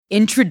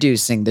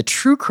Introducing the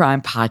true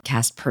crime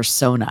podcast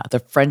Persona, The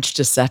French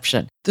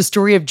Deception, the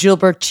story of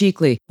Gilbert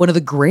Chikli, one of the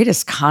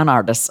greatest con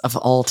artists of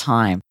all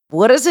time.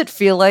 What does it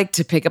feel like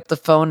to pick up the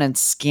phone and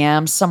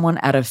scam someone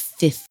out of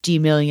 $50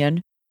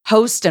 million?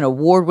 Host and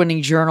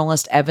award-winning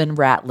journalist Evan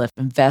Ratliff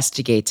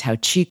investigates how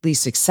Chikli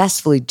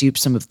successfully duped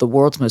some of the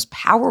world's most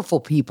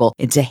powerful people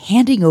into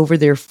handing over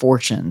their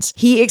fortunes.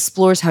 He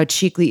explores how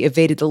Chikli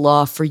evaded the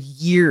law for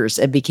years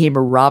and became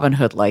a Robin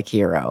Hood-like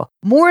hero.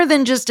 More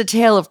than just a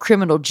tale of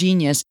criminal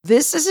genius,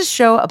 this is a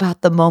show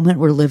about the moment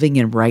we're living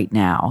in right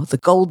now, the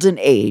golden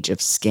age of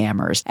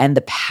scammers and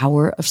the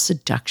power of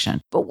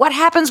seduction. But what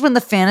happens when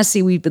the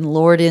fantasy we've been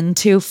lured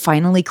into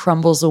finally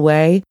crumbles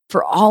away?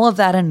 For all of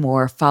that and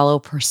more, follow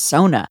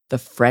Persona, The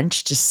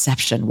French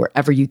Deception,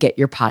 wherever you get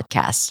your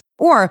podcasts.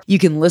 Or you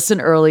can listen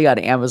early on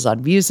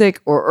Amazon Music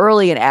or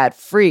early and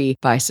ad-free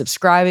by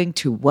subscribing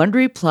to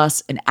Wondery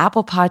Plus in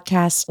Apple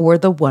Podcasts or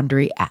the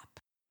Wondery app.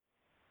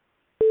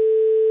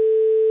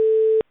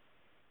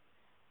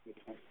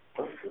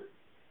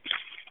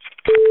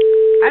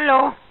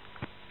 Hello?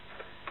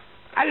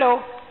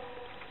 Hello?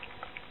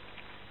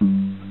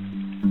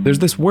 There's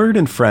this word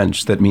in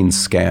French that means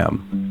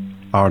scam,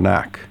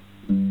 arnaque.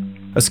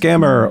 A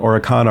scammer or a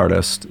con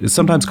artist is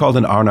sometimes called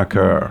an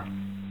arnaqueur.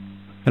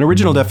 An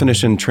original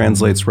definition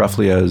translates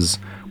roughly as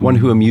one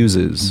who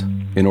amuses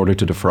in order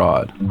to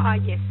defraud.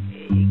 Yes,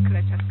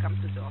 Clutch has come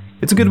to the office.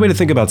 It's a good way to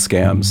think about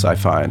scams, I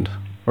find,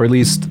 or at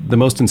least the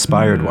most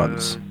inspired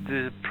ones.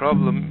 The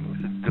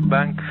problem, the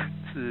bank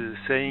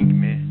saying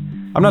me.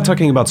 I'm not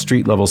talking about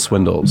street-level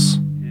swindles.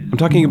 I'm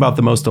talking about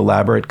the most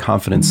elaborate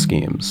confidence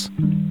schemes.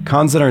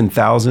 Cons that earn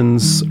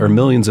thousands or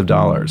millions of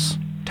dollars.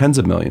 Tens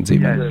of millions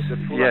even.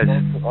 Yes.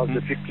 Of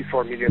the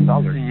 $54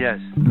 million. Yes.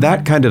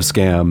 That kind of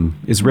scam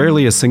is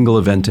rarely a single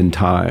event in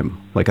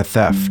time, like a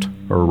theft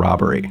or a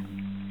robbery.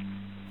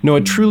 No,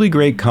 a truly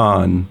great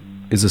con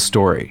is a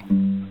story.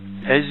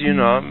 As you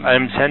know,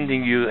 I'm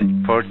sending you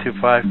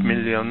 $45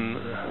 million.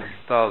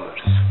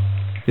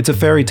 It's a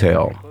fairy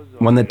tale,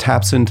 one that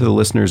taps into the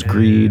listener's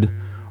greed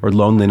or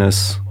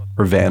loneliness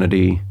or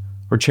vanity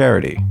or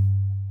charity.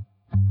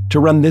 To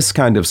run this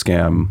kind of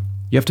scam,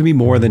 you have to be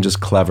more than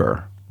just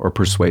clever or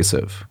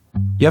persuasive.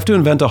 You have to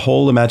invent a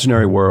whole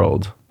imaginary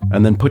world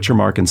and then put your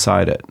mark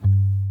inside it.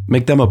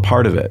 Make them a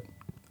part of it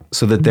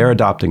so that they're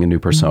adopting a new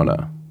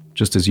persona,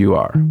 just as you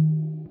are.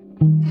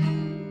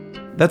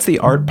 That's the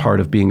art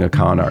part of being a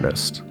con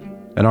artist,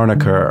 an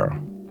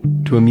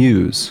arnaqueur, to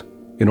amuse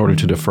in order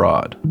to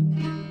defraud.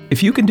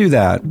 If you can do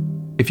that,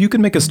 if you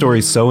can make a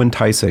story so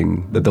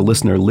enticing that the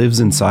listener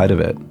lives inside of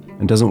it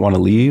and doesn't want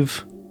to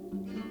leave,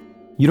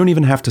 you don't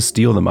even have to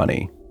steal the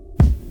money.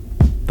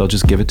 They'll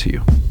just give it to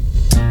you.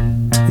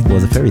 It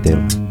was a fairy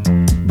tale,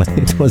 but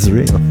it was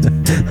real.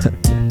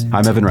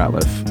 I'm Evan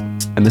Ratliff,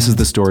 and this is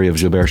the story of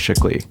Gilbert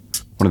Chikli,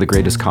 one of the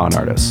greatest con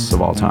artists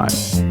of all time.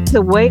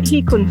 The way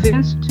he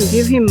convinced to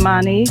give him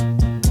money,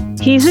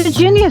 he's a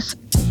genius.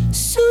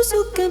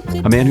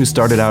 A man who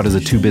started out as a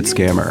 2-bit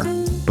scammer,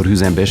 but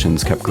whose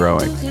ambitions kept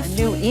growing. A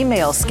new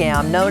email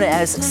scam known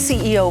as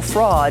CEO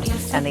fraud,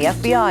 and the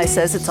FBI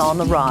says it's on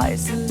the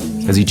rise.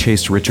 As he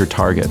chased richer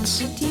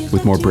targets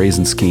with more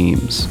brazen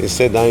schemes. He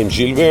said, I'm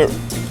Gilbert,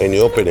 and he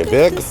opened a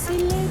bag,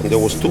 and there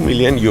was €2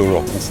 million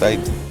inside.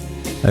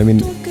 I mean,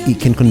 he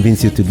can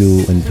convince you to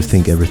do and to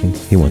think everything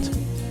he wants.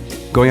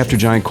 Going after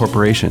giant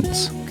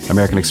corporations,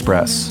 American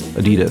Express,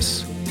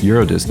 Adidas,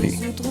 Euro Disney,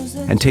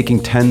 and taking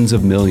tens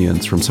of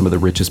millions from some of the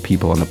richest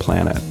people on the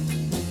planet.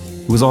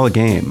 It was all a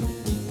game,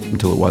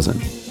 until it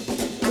wasn't.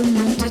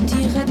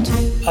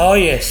 Oh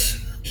yes,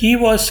 he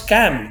was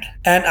scammed,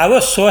 and I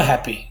was so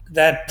happy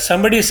that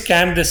somebody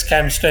scammed the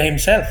scamster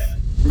himself.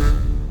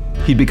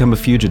 He'd become a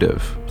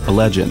fugitive, a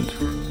legend,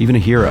 even a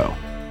hero.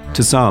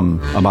 To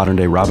some, a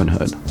modern-day Robin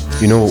Hood.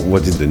 You know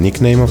what is the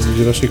nickname of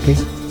Gilbert Chikli?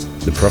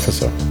 The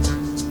Professor.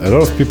 A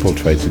lot of people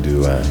try to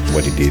do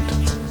what he did,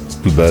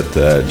 but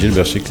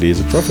Gilbert Chikli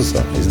is a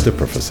professor. He's the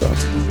professor.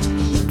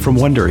 From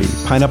Wondery,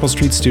 Pineapple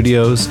Street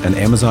Studios, and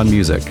Amazon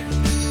Music,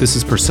 this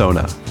is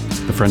Persona,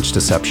 The French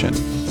Deception.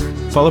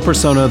 Follow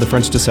Persona, The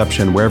French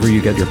Deception wherever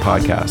you get your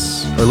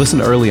podcasts, or listen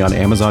early on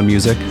Amazon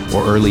Music,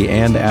 or early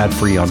and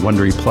ad-free on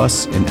Wondery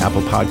Plus in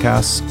Apple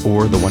Podcasts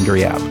or the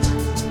Wondery app.